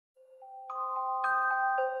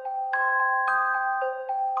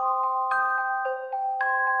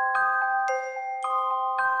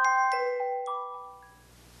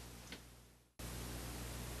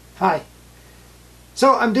Hi.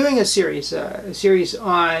 So I'm doing a series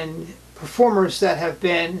on performers that have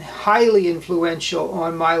been highly influential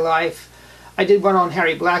on my life. I did one on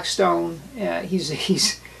Harry Blackstone.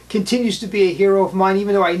 He's continues to be a hero of mine,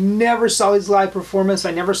 even though I never saw his live performance.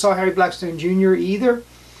 I never saw Harry Blackstone Jr. either.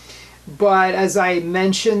 But as I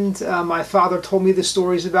mentioned, my father told me the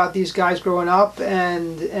stories about these guys growing up,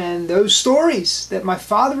 and those stories that my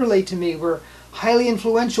father relayed to me were highly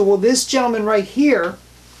influential. Well, this gentleman right here,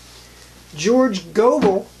 George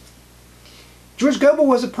Goebel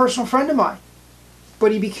was a personal friend of mine,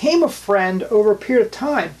 but he became a friend over a period of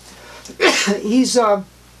time. He's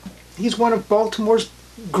one of Baltimore's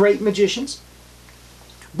great magicians.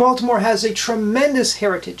 Baltimore has a tremendous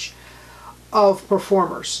heritage of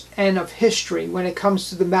performers and of history when it comes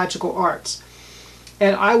to the magical arts.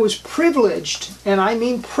 And I was privileged, and I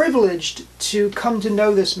mean privileged, to come to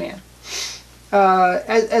know this man.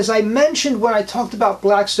 As I mentioned when I talked about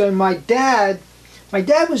Blackstone, my dad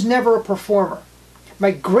was never a performer.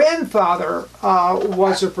 My grandfather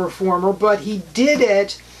was a performer, but he did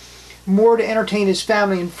it more to entertain his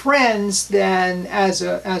family and friends than as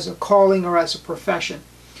a calling or as a profession.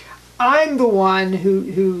 I'm the one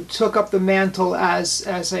who took up the mantle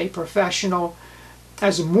as a professional,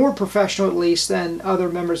 as a more professional at least than other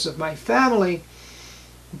members of my family,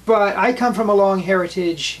 but I come from a long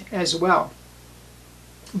heritage as well.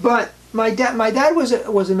 But my dad was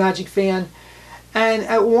a magic fan, and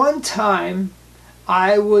at one time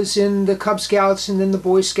I was in the Cub Scouts and then the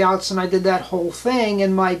Boy Scouts, and I did that whole thing,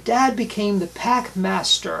 and my dad became the pack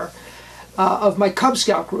master of my Cub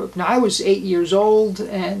Scout group. Now I was 8 years old,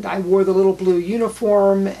 and I wore the little blue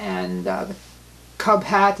uniform and the Cub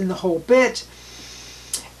hat and the whole bit.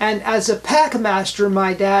 And as a pack master,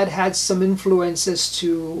 my dad had some influence as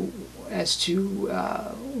to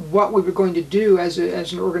what we were going to do as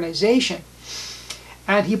an organization.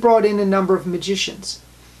 And he brought in a number of magicians.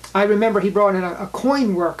 I remember he brought in a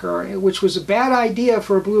coin worker, which was a bad idea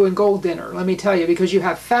for a blue and gold dinner, let me tell you, because you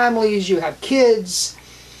have families, you have kids,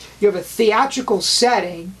 you have a theatrical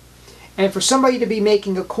setting, and for somebody to be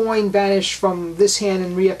making a coin vanish from this hand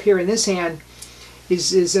and reappear in this hand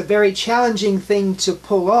is a very challenging thing to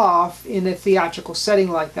pull off in a theatrical setting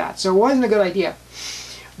like that. So it wasn't a good idea.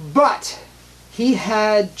 But he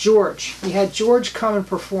had George come and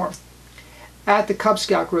perform at the Cub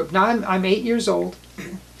Scout group. Now I'm 8 years old.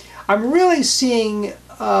 I'm really seeing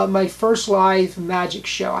my first live magic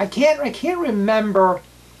show. I can't remember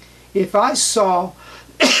if I saw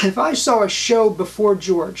a show before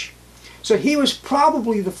George. So he was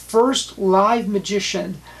probably the first live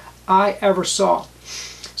magician I ever saw.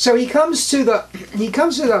 So he comes to the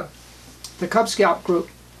Cub Scout group.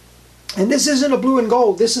 And this isn't a blue and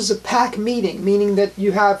gold. This is a pack meeting, meaning that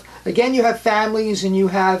you have families and you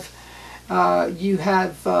have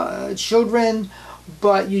children,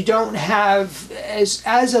 but you don't have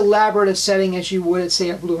as elaborate a setting as you would at, say,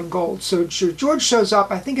 a blue and gold. So George shows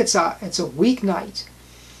up. I think it's a weeknight,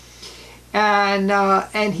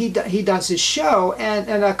 and he does his show,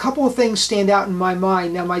 and a couple of things stand out in my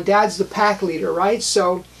mind. Now, my dad's the pack leader, right?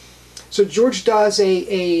 So George does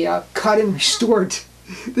a cut and restored.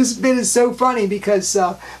 This bit is so funny because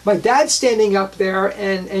my dad's standing up there,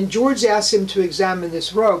 and George asks him to examine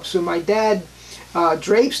this rope. So my dad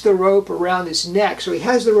drapes the rope around his neck. So he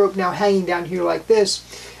has the rope now hanging down here like this.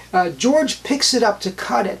 George picks it up to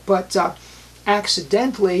cut it, but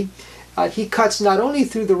accidentally he cuts not only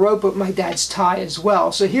through the rope, but my dad's tie as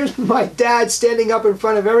well. So here's my dad standing up in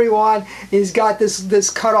front of everyone. He's got this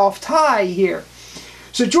cut off tie here.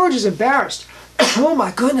 So George is embarrassed. Oh my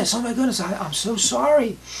goodness, I'm so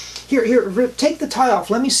sorry. Here, take the tie off.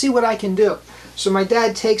 Let me see what I can do. So my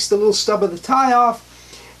dad takes the little stub of the tie off,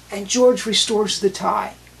 and George restores the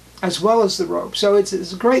tie, as well as the rope. So it's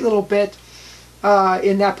a great little bit.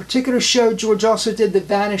 In that particular show, George also did the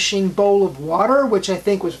vanishing bowl of water, which I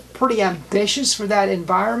think was pretty ambitious for that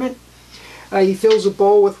environment. He fills a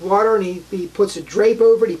bowl with water, and he puts a drape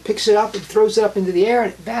over it. He picks it up and throws it up into the air,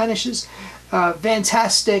 and it vanishes.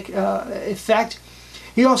 Fantastic effect.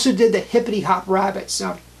 He also did the hippity hop rabbits.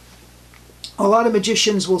 A lot of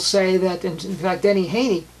magicians will say that, in fact Denny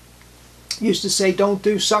Haney used to say, don't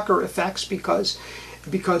do sucker effects because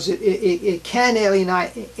it can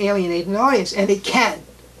alienate an audience, and it can.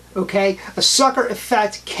 Okay, a sucker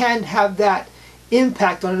effect can have that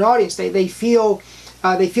impact on an audience. They feel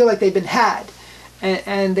like they've been had,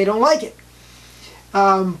 and they don't like it.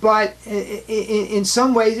 But in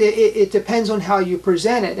some ways, it depends on how you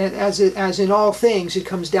present it. And as in all things, it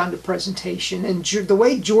comes down to presentation. And the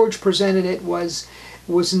way George presented it was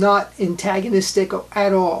not antagonistic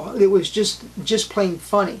at all. It was just plain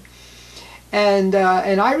funny. And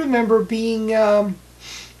I remember being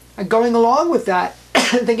going along with that,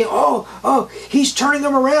 and thinking, oh, he's turning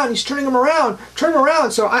him around, turn him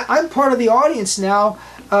around. So I'm part of the audience now,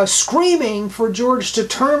 screaming for George to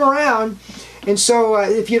turn him around. And so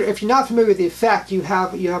if you're not familiar with the effect, you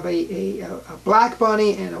have a black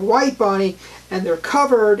bunny and a white bunny, and they're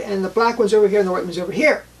covered, and the black one's over here and the white one's over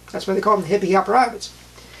here. That's why they call them the hippie hopper rabbits.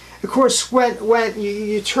 Of course, when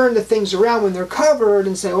you turn the things around when they're covered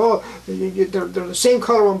and say, oh, they're the same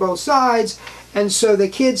color on both sides, and so the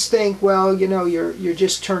kids think, well, you're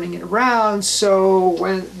just turning it around. So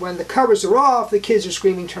when the covers are off, the kids are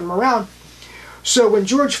screaming, turn them around. So when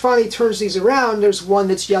George finally turns these around, there's one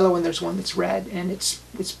that's yellow and there's one that's red, and it's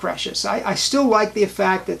precious. I still like the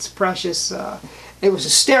effect. It's precious. It was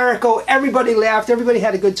hysterical. Everybody laughed. Everybody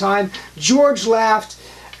had a good time. George laughed.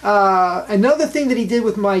 Another thing that he did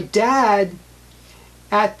with my dad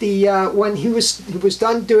at the when he was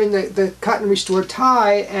done doing the cut and restore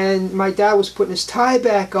tie, and my dad was putting his tie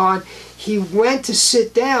back on, he went to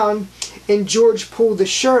sit down, and George pulled the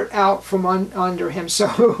shirt out from under him.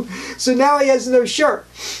 So now he has no shirt.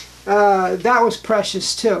 That was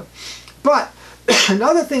precious too. But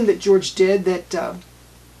another thing that George did that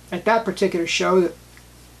at that particular show that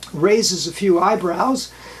raises a few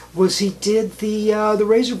eyebrows was he did the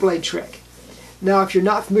razor blade trick. Now, if you're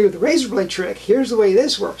not familiar with the razor blade trick, here's the way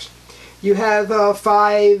this works. You have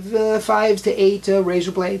five to eight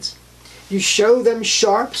razor blades. You show them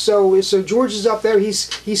sharp. So George is up there.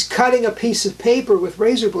 He's cutting a piece of paper with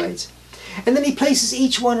razor blades, and then he places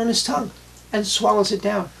each one on his tongue and swallows it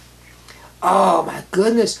down. Oh my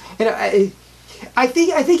goodness! And I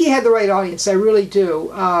think he had the right audience. I really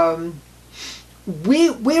do. We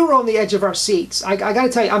were on the edge of our seats. I got to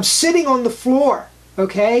tell you, I'm sitting on the floor.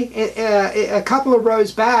 Okay, a couple of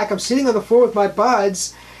rows back, I'm sitting on the floor with my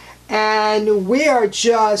buds, and we're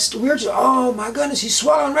just, oh my goodness, he's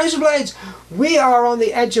swallowing razor blades. We are on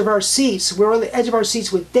the edge of our seats. We're on the edge of our seats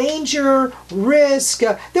with danger, risk.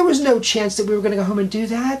 There was no chance that we were going to go home and do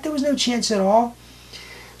that. There was no chance at all.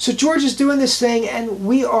 So George is doing this thing, and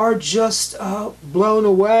we are just blown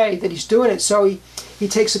away that he's doing it. So he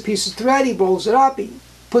takes a piece of thread, he rolls it up, he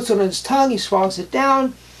puts it on his tongue, he swallows it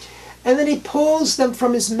down, and then he pulls them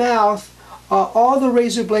from his mouth, all the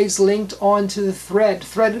razor blades linked onto the thread,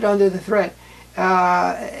 threaded under the thread.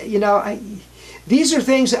 These are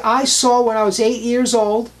things that I saw when I was 8 years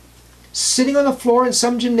old, sitting on the floor in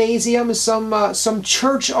some gymnasium, some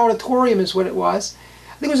church auditorium is what it was.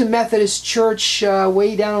 I think it was a Methodist church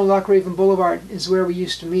way down on Lock Raven Boulevard is where we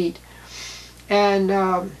used to meet. And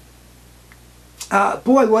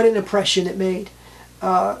boy, what an impression it made.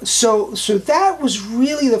 So that was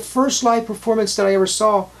really the first live performance that I ever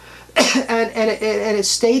saw, and it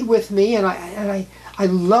stayed with me, and I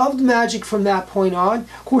loved magic from that point on.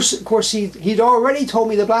 Of course, he'd already told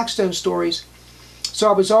me the Blackstone stories, so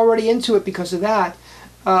I was already into it because of that.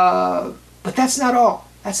 But that's not all.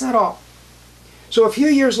 That's not all. So a few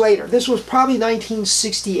years later, this was probably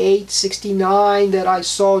 1968, 69, that I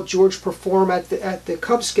saw George perform at the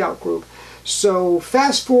Cub Scout group. So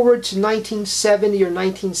fast forward to 1970 or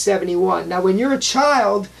 1971. Now when you're a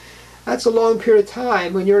child, that's a long period of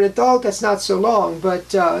time. When you're an adult, that's not so long. But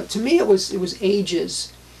to me it was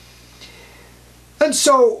ages. And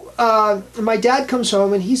so my dad comes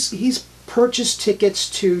home, and he's purchased tickets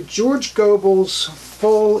to George Goebel's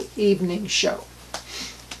full evening show.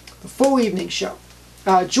 The full evening show.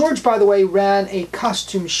 George, by the way, ran a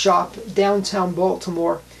costume shop downtown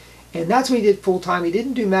Baltimore. And that's what he did full time. He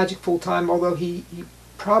didn't do magic full time, although he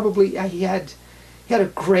probably he had a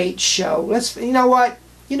great show. You know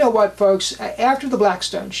what, folks? After the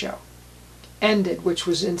Blackstone show ended, which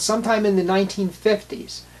was sometime in the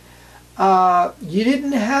 1950s, you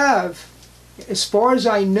didn't have, as far as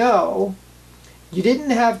I know, you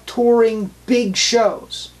didn't have touring big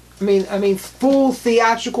shows. I mean, full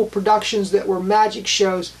theatrical productions that were magic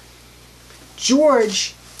shows.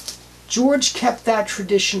 George kept that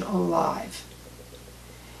tradition alive.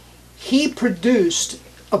 He produced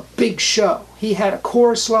a big show. He had a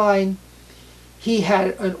chorus line, he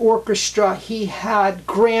had an orchestra, he had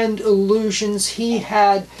grand illusions, he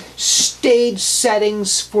had stage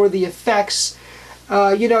settings for the effects.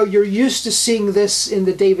 You're used to seeing this in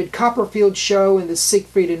the David Copperfield show and the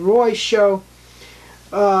Siegfried and Roy show.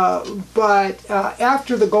 But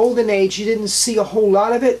after the Golden Age, you didn't see a whole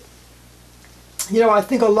lot of it. I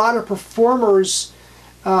think a lot of performers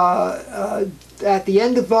at the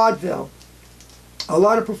end of vaudeville, a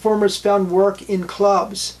lot of performers found work in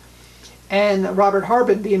clubs, and Robert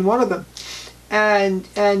Harbin being one of them. And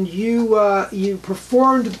you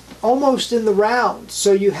performed almost in the round,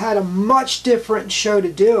 so you had a much different show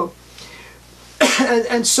to do.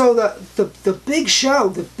 And so the big show,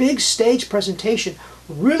 the big stage presentation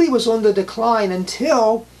really was on the decline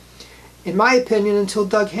until, in my opinion, until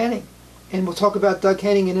Doug Henning. And we'll talk about Doug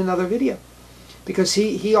Henning in another video, because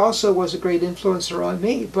he also was a great influencer on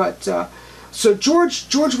me. But so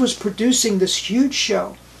George was producing this huge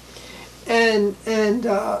show, and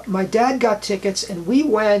my dad got tickets, and we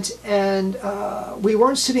went, and we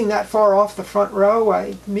weren't sitting that far off the front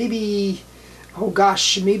row. Maybe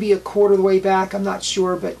a quarter of the way back, I'm not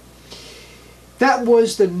sure, but that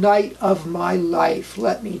was the night of my life,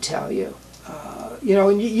 let me tell you. You know,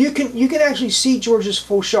 and you can actually see George's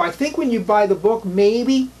full show. I think when you buy the book,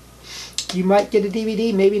 maybe you might get a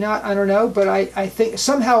DVD, maybe not, I don't know, but I think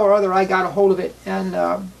somehow or other I got a hold of it, and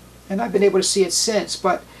I've been able to see it since.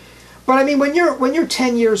 But I mean, when you're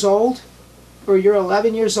 10 years old, or you're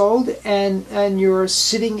 11 years old, and you're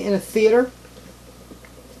sitting in a theater,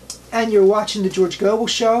 and you're watching the George Goebel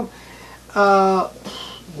show,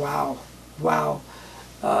 wow.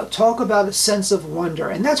 Talk about a sense of wonder.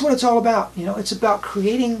 And that's what it's all about. You know, it's about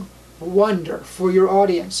creating wonder for your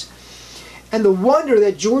audience. And the wonder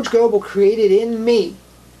that George Goebel created in me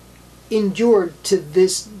endured to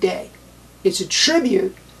this day. It's a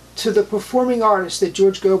tribute to the performing artist that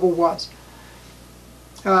George Goebel was.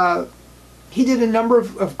 He did a number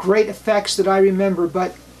of great effects that I remember,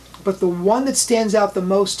 but the one that stands out the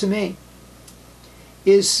most to me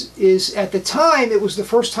is at the time, it was the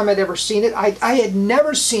first time I'd ever seen it. I had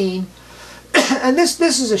never seen, and this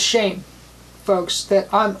is a shame, folks,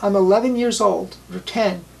 that I'm 11 years old, or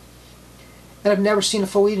 10, and I've never seen a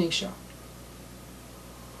full evening show.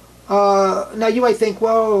 Now you might think,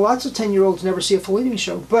 well, lots of 10-year-olds never see a full evening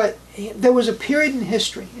show, but there was a period in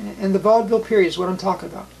history, and the vaudeville period is what I'm talking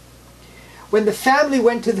about, when the family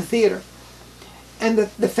went to the theater, and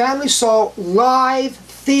the family saw live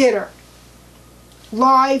theater.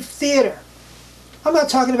 Live theater. I'm not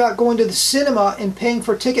talking about going to the cinema and paying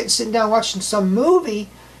for a ticket and sitting down watching some movie.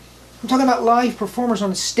 I'm talking about live performers on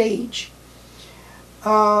a stage.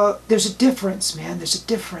 There's a difference, man. There's a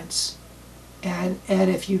difference. And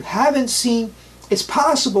if you haven't seen, it's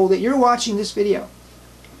possible that you're watching this video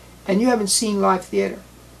and you haven't seen live theater.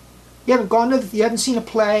 You haven't seen a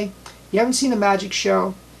play. You haven't seen a magic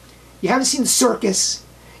show. You haven't seen the circus.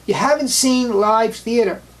 You haven't seen live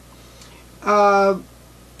theater.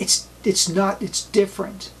 It's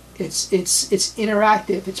different. It's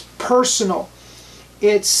interactive. It's personal.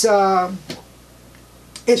 It's an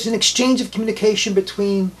exchange of communication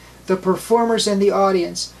between the performers and the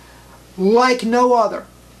audience, like no other.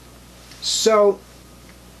 So,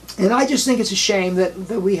 and I just think it's a shame that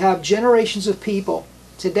we have generations of people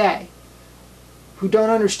today who don't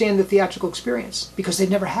understand the theatrical experience because they've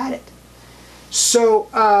never had it. So,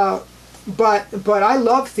 but I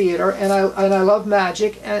love theater, and I love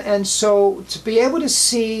magic, and so to be able to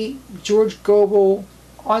see George Goebel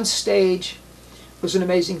on stage was an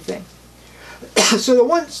amazing thing. So the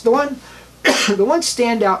one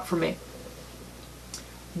standout for me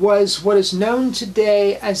was what is known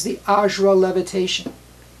today as the Ajra levitation.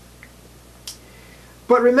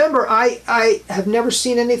 But remember, I have never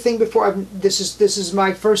seen anything before. This is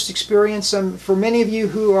my first experience. For many of you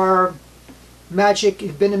who are magic,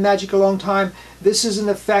 have been in magic a long time, this is an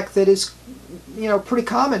effect that is, you know, pretty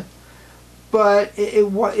common. But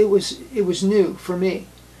it was new for me.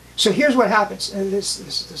 So here's what happens. And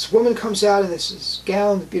this woman comes out in this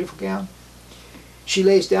gown, the beautiful gown. She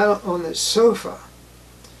lays down on the sofa.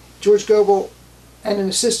 George Goebel and an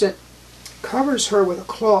assistant covers her with a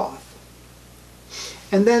cloth.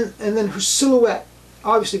 And then her silhouette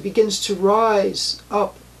obviously begins to rise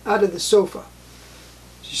up out of the sofa.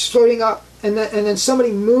 She's floating up, and then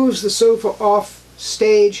somebody moves the sofa off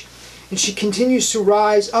stage, and she continues to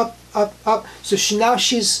rise up. So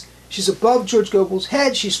she's above George Goebel's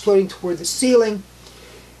head. She's floating toward the ceiling,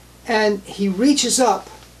 and he reaches up.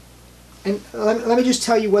 And let me just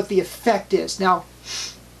tell you what the effect is. Now,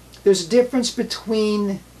 there's a difference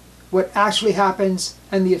between what actually happens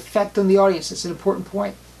and the effect on the audience. It's an important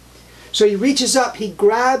point. So he reaches up, he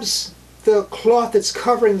grabs the cloth that's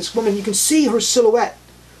covering this woman. You can see her silhouette,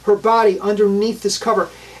 her body underneath this cover,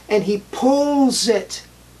 and he pulls it.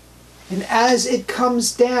 And as it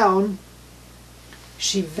comes down,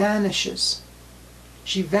 she vanishes.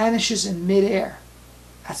 She vanishes in midair.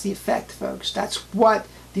 That's the effect, folks. That's what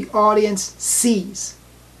the audience sees.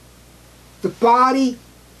 The body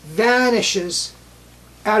vanishes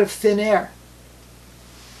out of thin air.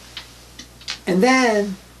 And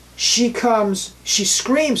then she comes, she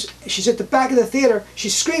screams, she's at the back of the theater, she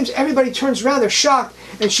screams, everybody turns around, they're shocked,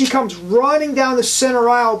 and she comes running down the center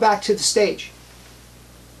aisle back to the stage.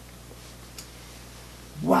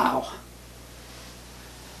 Wow.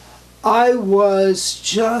 I was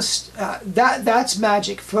just that's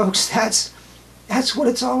magic, folks. That's what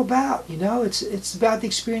it's all about. You know, it's about the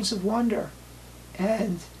experience of wonder,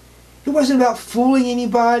 and it wasn't about fooling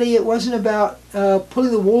anybody. It wasn't about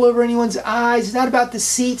pulling the wool over anyone's eyes. It's not about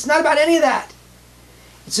deceit. It's not about any of that.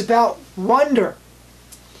 It's about wonder.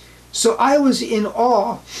 So I was in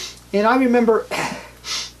awe, and I remember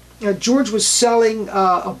George was selling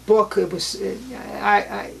a book. It was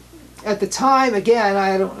at the time, again,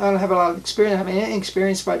 I don't have a lot of experience. I have any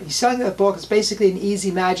experience, but he's selling that book. It's basically an Easy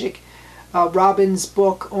Magic, Robin's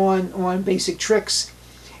book on basic tricks.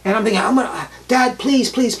 And I'm thinking, Dad, please,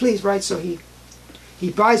 please, please, right? So he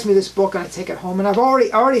buys me this book, and I take it home. And I've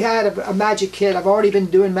already had a magic kit. I've already been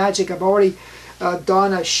doing magic. I've already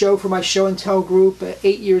done a show for my show and tell group at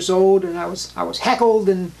 8 years old, and I was heckled,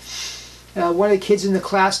 and one of the kids in the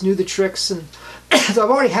class knew the tricks, and so I've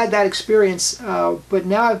already had that experience. But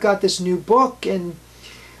now I've got this new book, and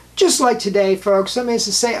just like today, folks, I mean, it's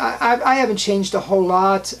the same. I haven't changed a whole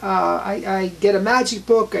lot. I get a magic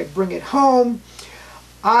book, I bring it home,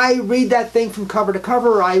 I read that thing from cover to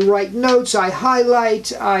cover, I write notes, I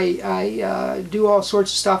highlight, I do all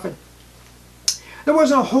sorts of stuff, and there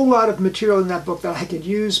wasn't a whole lot of material in that book that I could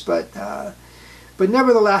use, but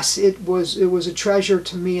nevertheless, it was a treasure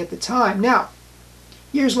to me at the time. Now,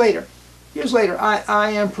 years later,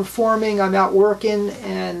 I am performing, I'm out working,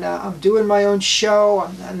 and I'm doing my own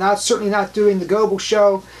show. I'm certainly not doing the Goebel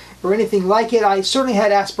show or anything like it. I certainly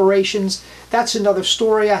had aspirations. That's another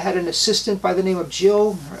story. I had an assistant by the name of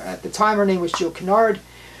Jill. At the time, her name was Jill Kennard.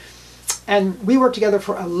 And we worked together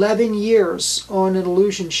for 11 years on an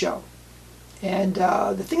illusion show. And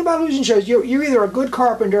the thing about illusion shows, you're either a good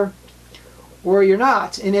carpenter or you're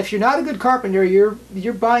not. And if you're not a good carpenter,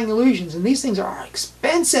 you're buying illusions. And these things are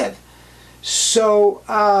expensive.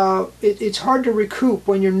 So it's hard to recoup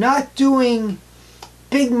when you're not doing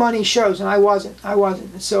big money shows, and I wasn't.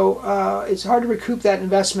 So it's hard to recoup that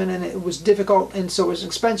investment, and it was difficult, and so it was an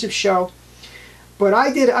expensive show. But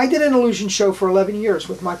I did an illusion show for 11 years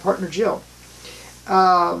with my partner Jill,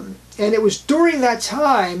 and it was during that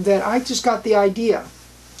time that I just got the idea.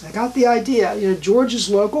 You know, George is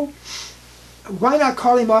local. Why not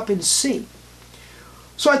call him up and see?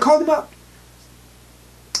 So I called him up.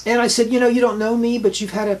 And I said, you know, you don't know me, but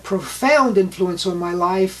you've had a profound influence on my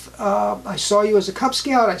life. I saw you as a Cub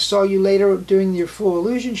Scout. I saw you later doing your full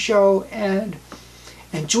illusion show. And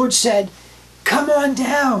George said, come on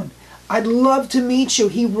down. I'd love to meet you.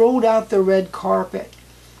 He rolled out the red carpet.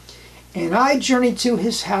 And I journeyed to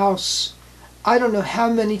his house, I don't know how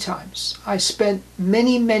many times. I spent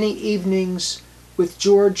many, many evenings with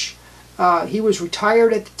George. He was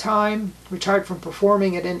retired at the time, retired from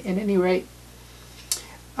performing at any rate.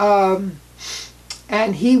 And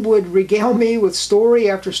he would regale me with story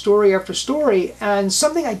after story after story, and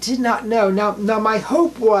something I did not know. Now my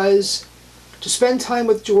hope was to spend time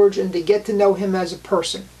with George and to get to know him as a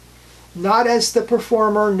person. Not as the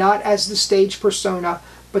performer, not as the stage persona,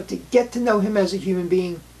 but to get to know him as a human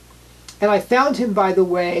being. And I found him, by the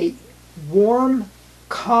way, warm,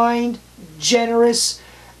 kind, generous.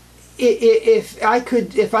 If I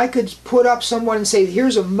could put up someone and say,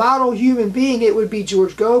 here's a model human being, it would be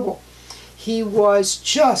George Goebel. He was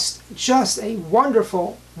just a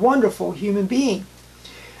wonderful, wonderful human being.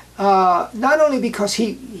 Not only because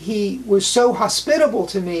he was so hospitable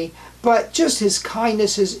to me, but just his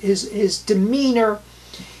kindness, his demeanor.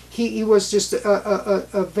 He was just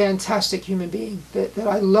a fantastic human being that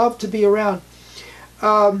I loved to be around.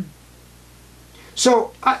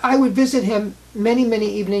 So I would visit him many, many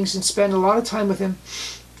evenings and spend a lot of time with him.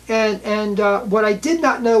 And what I did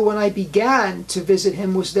not know when I began to visit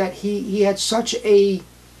him was that he had such a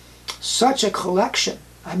collection.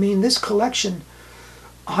 I mean, this collection,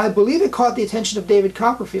 I believe it caught the attention of David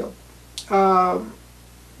Copperfield. But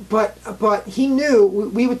he knew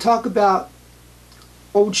we would talk about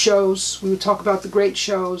old shows, we would talk about the great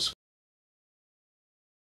shows.